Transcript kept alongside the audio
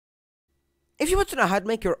If you want to know how to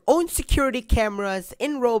make your own security cameras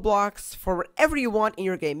in Roblox for whatever you want in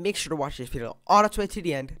your game, make sure to watch this video all the way to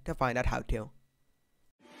the end to find out how to.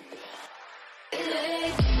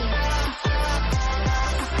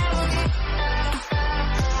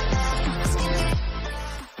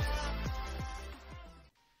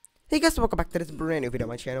 Hey guys, welcome back to this brand new video on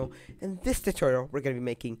my channel. In this tutorial, we're going to be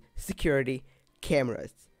making security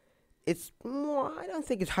cameras. It's more, I don't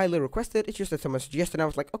think it's highly requested, it's just that someone suggested and I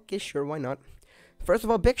was like, okay, sure, why not? First of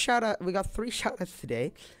all, big shout out, we got 3 shout outs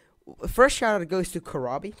today. First shout out goes to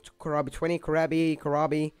Karabi,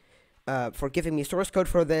 for giving me source code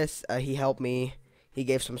for this. He helped me, he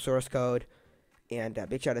gave some source code, and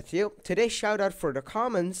big shout out to you. Today's shout out for the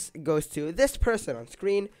comments goes to this person on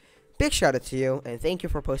screen. Big shout out to you, and thank you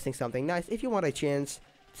for posting something nice. If you want a chance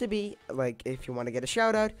to be, like, if you want to get a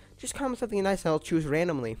shout out, just comment something nice and I'll choose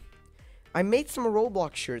randomly. I made some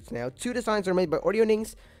ROBLOX shirts now. 2 designs are made by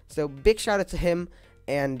Audionings, so big shout out to him.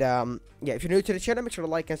 And yeah, if you're new to the channel, make sure to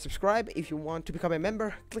like and subscribe. If you want to become a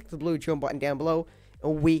member, click the blue join button down below,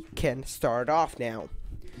 and we can start off now.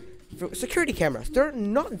 For security cameras, they're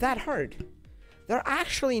not that hard. They're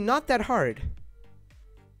actually not that hard.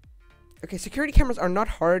 Okay, security cameras are not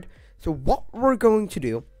hard. So what we're going to do,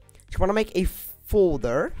 you want to make a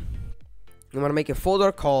folder. You want to make a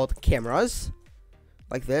folder called cameras,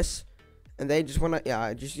 like this. And then just want to,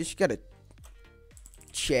 yeah, just get a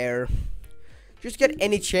chair. Just get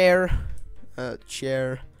any chair.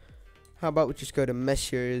 Chair. How about we just go to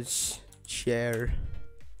Measures, chair.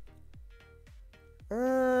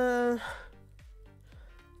 This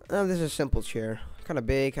is a simple chair. Kind of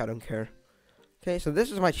big, I don't care. Okay, so this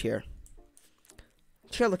is my chair.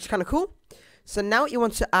 Chair looks kind of cool. So now you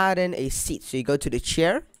want to add in a seat. So you go to the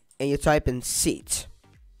chair and you type in seat.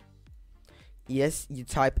 Yes, you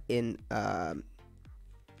type in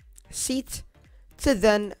seat to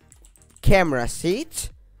then camera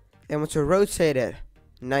seat. And want to rotate it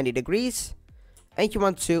 90 degrees. And you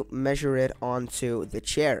want to measure it onto the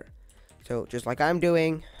chair. So just like I'm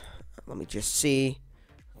doing, let me just see.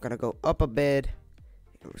 I'm gonna go up a bit.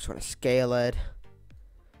 I just want to scale it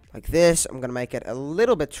like this. I'm gonna make it a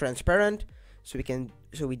little bit transparent so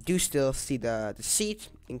we do still see the seat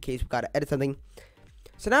in case we gotta edit something.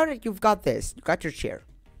 So now that you've got this, you got your chair.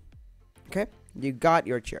 Okay, you got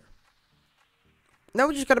your chair. Now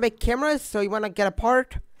we just gotta make cameras. So you wanna get a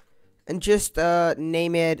part and just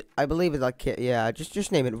name it. I believe it's like, yeah,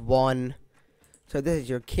 just name it 1. So this is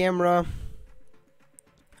your camera.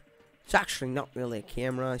 It's actually not really a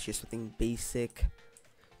camera. It's just something basic.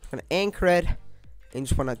 I'm gonna anchor it. And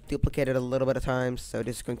just want to duplicate it a little bit of times. So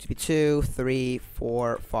this is going to be 2, 3,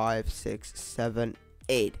 4, 5, 6, 7,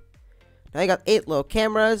 8. Now you got 8 little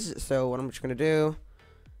cameras. So what I'm just going to do,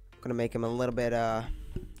 I'm going to make them a little bit, I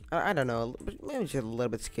don't know, maybe just a little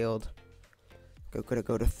bit scaled. Gonna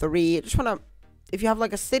go to 3. Just want to, if you have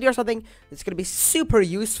like a city or something, it's going to be super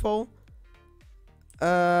useful.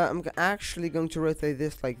 I'm actually going to rotate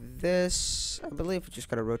this like this. I believe we're just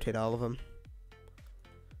going to rotate all of them.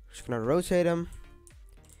 Just going to rotate them.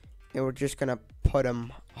 And we're just gonna put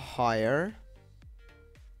them higher.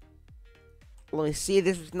 Let me see,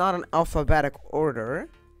 this is not an alphabetic order.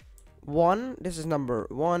 1, this is number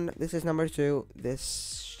 1, this is number 2,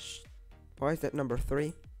 this, why is that number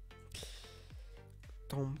 3?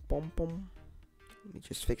 Let me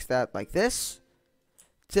just fix that like this.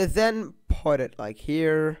 To then put it like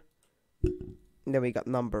here. And then we got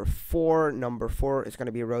number 4. Number 4 is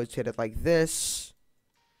gonna be rotated like this.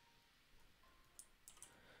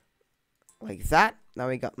 Like that. Now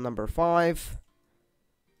we got number 5.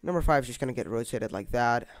 Number 5 is just gonna get rotated like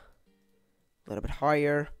that. A little bit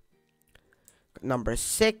higher. Number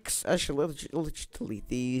 6. Actually, let's just delete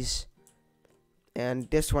these. And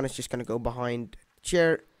this one is just gonna go behind the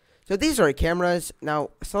chair. So these are cameras. Now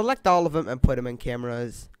select all of them and put them in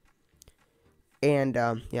cameras. And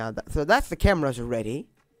yeah, so that's the cameras ready.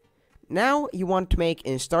 Now you want to make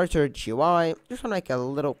in Starter Gui. Just want to make a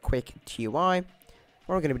little quick GUI. What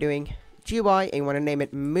we're gonna be doing. GUI, and you want to name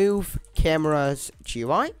it Move Cameras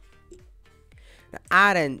GUI. Now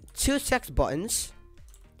add in 2 text buttons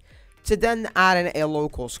to then add in a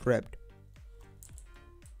local script.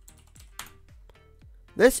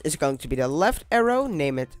 This is going to be the left arrow,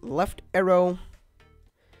 name it left arrow,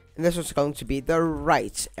 and this is going to be the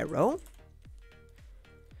right arrow.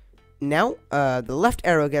 Now the left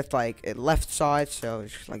arrow gets like a left side, so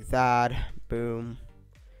it's just like that. Boom.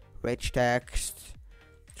 Rich text.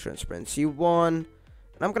 Transparency 1, and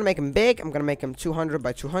I'm gonna make them big. I'm gonna make them 200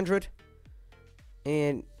 by 200,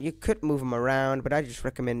 and you could move them around, but I just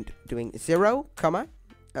recommend doing 0, 0.05,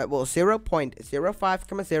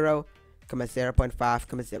 0,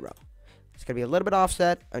 0.5, 0. It's gonna be a little bit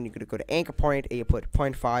offset, and you're gonna go to anchor point, and you put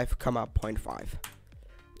 0.5, comma 0.5.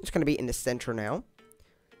 It's gonna be in the center now.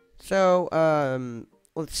 So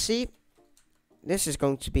let's see. This is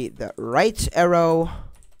going to be the right arrow.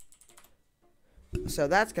 So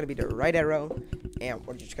that's gonna be the right arrow, and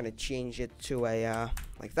we're just gonna change it to a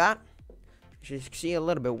like that. You should see a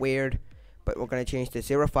little bit weird, but we're gonna change the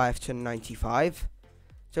 0.5 to 95.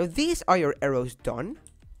 So these are your arrows done.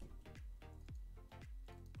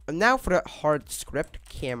 And now for the hard script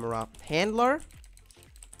camera handler.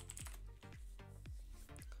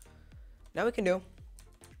 Now we can do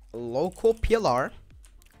local PLR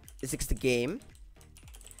is equals to game.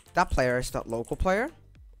 That player is that local player.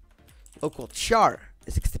 Local char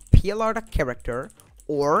is equals to PLR.character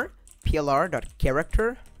or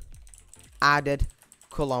PLR.character added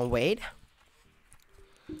 :wait.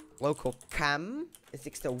 Local cam is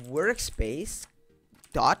equals to workspace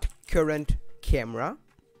dot current camera.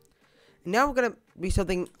 Now we're gonna be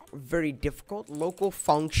something very difficult. Local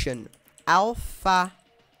function alphabetical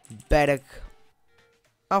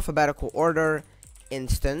order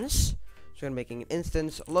instance. So I'm making an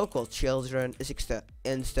instance. Local children is equals to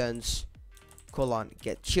instance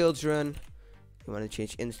get children. You want to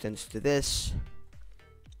change instance to this.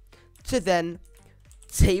 To then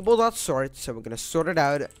table.sort. So we're gonna sort it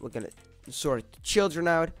out. We're gonna sort children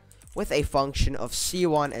out with a function of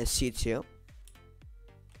C1 and C2.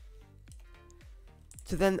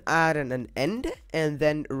 To then add an end and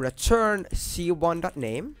then return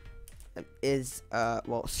C1.name is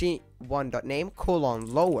C1.name :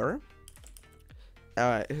 lower.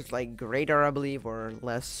 It's like greater, I believe, or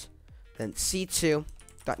less than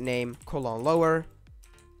C2.name : lower,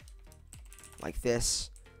 like this,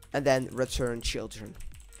 and then return children.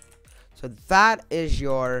 So that is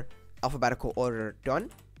your alphabetical order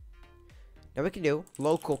done. Now we can do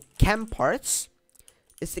local chem parts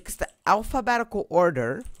is equals to alphabetical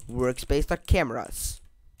order workspace.cameras.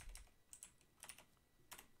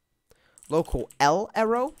 Local L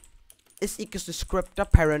arrow is equals to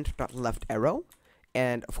script.parent.left arrow.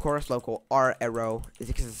 And of course, local R arrow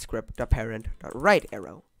is equals to script.parent.right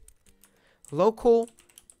arrow. Local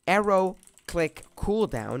arrow click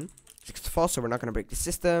cooldown is equals to false, so we're not going to break the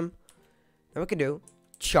system. Now we can do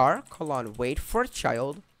char : wait for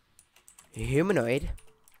child humanoid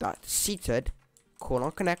dot seated :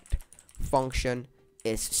 connect function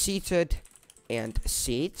is seated and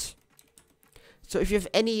seat. So if you have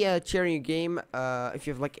any chair in your game, if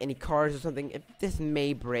you have like any cars or something, if this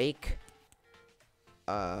may break,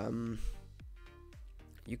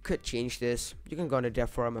 you could change this. You can go on the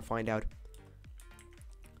dev forum and find out.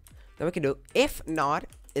 Then we can do if not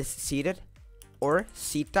is seated or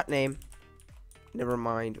seat.name. Never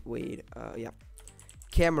mind. Wait. Yeah.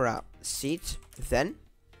 Camera seat. Then.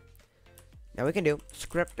 Now we can do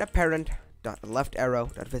script.parent.left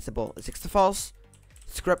arrow.visible is equals to false.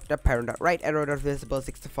 Script.parent.right arrow.visible is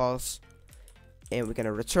equals to false. And we're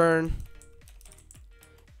gonna return.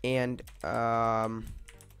 And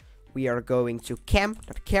we are going to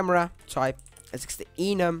cam.camera type is equals to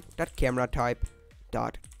enum.camera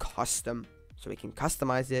type.custom. So we can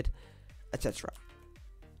customize it, etc.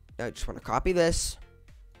 Now I just want to copy this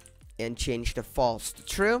and change the false to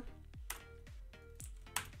true.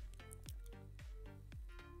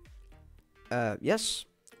 Yes.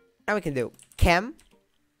 Now we can do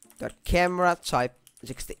cam.camera type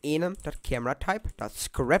is equals to enum.camera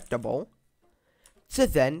type.scriptable. So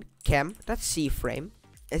then cam.cframe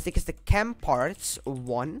is equals to cam parts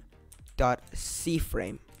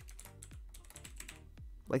 1.cframe.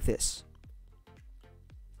 Like this.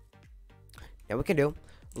 Now we can do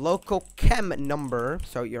local chem number.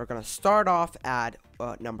 So you're gonna start off at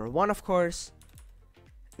number 1, of course.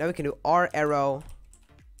 Now we can do R arrow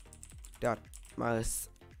dot mouse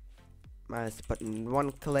button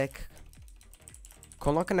 1 click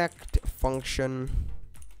connect function.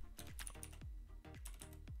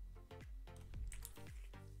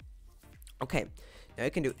 Okay, now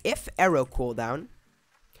you can do if arrow cooldown,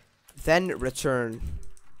 then return,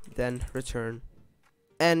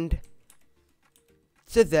 and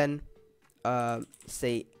so then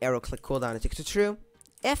say arrow click cooldown is equal to true.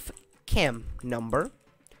 If cam number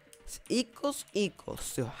is equals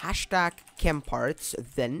to hashtag cam parts,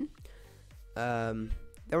 then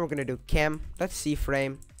we're gonna do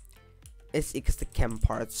cam.cframe is equals to cam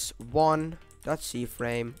parts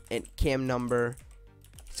 1.cframe, and cam number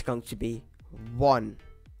is going to be 1.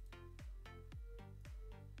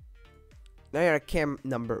 Now you're at cam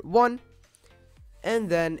number 1, and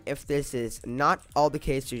then if this is not all the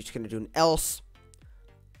case, you're just gonna do an else.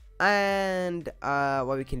 And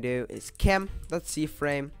what we can do is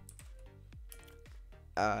cam.cframe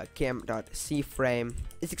cam.cframe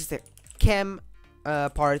is equals to cam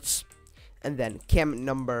parts, and then cam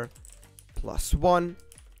number plus 1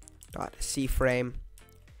 dot cframe,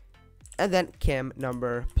 and then cam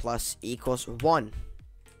number plus equals 1.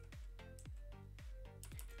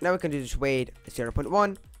 Now we can do this wait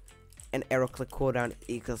 0.1 and arrow click cooldown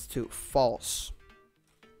equals to false.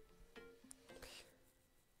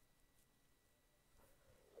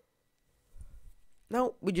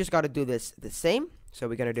 Now we just gotta do this the same. So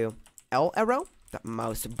we're gonna do L arrow, the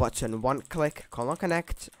mouse button 1 click,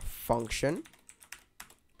 connect function.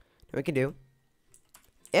 Now we can do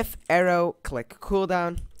if arrow click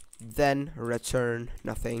cooldown, then return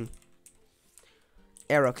nothing.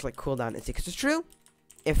 Arrow click cooldown is equals to true.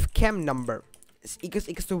 If cam number is equals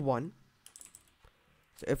to 1,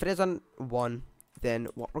 so if it is on 1, then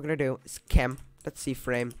what we're gonna do is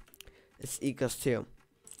cam.cframe is equals to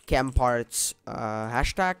cam parts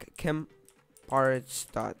hashtag cam parts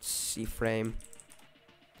dot cframe,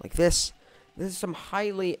 like this. This is some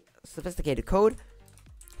highly sophisticated code.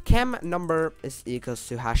 Cam number is equals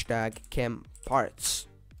to hashtag cam parts,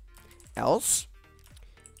 else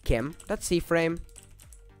cam.cframe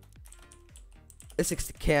is equals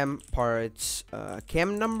to cam parts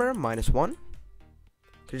cam number minus 1,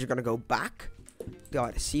 because you're gonna go back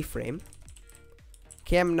dot cframe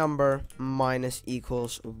cam number minus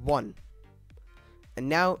equals 1. And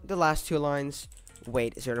now the last two lines,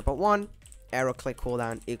 wait 0.1 arrow click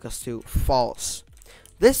cooldown equals to false.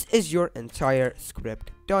 This is your entire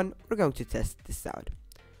script done. We're going to test this out.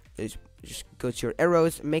 Just go to your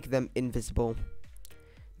arrows, make them invisible,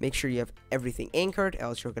 make sure you have everything anchored,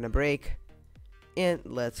 else you're gonna break, and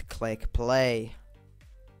let's click play.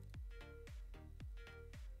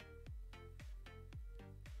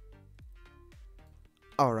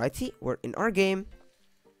 Alrighty, we're in our game.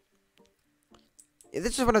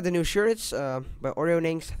 This is one of the new shirts by Oreo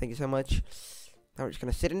Ninks. Thank you so much. Now we're just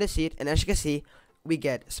gonna sit in the seat, and as you can see, we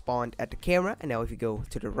get spawned at the camera. And now if you go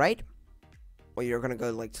to the right, or you're gonna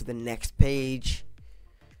go like to the next page,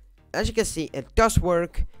 as you can see, it does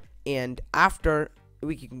work. And after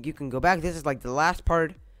you can go back. This is like the last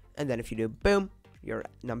part, and then if you do boom, you're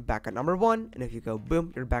back at number 1, and if you go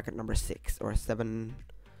boom, you're back at number 6 or 7.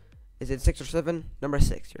 Is it 6 or 7? Number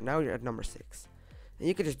 6. You're at number 6. And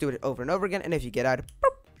you can just do it over and over again. And if you get out,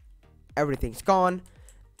 boop, everything's gone,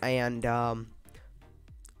 and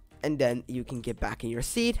then you can get back in your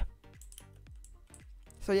seat.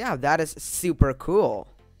 So yeah, that is super cool,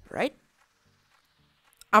 right?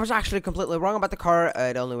 I was actually completely wrong about the car.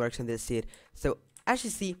 It only works in this seat. So as you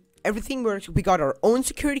see, everything works. We got our own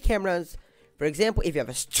security cameras. For example, if you have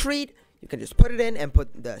a street, you can just put it in and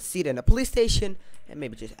put the seat in a police station, and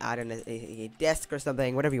maybe just add in a desk or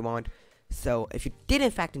something, whatever you want. So if you did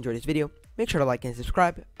in fact enjoy this video, make sure to like and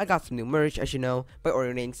subscribe. I got some new merch, as you know, by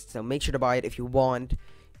Oreo Ninks, so make sure to buy it if you want.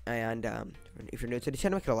 And if you're new to the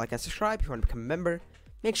channel, make sure to like and subscribe. If you want to become a member,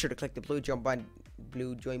 make sure to click the blue join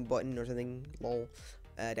button or something, lol,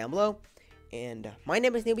 down below. And my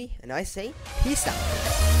name is Newbie, and I say peace out.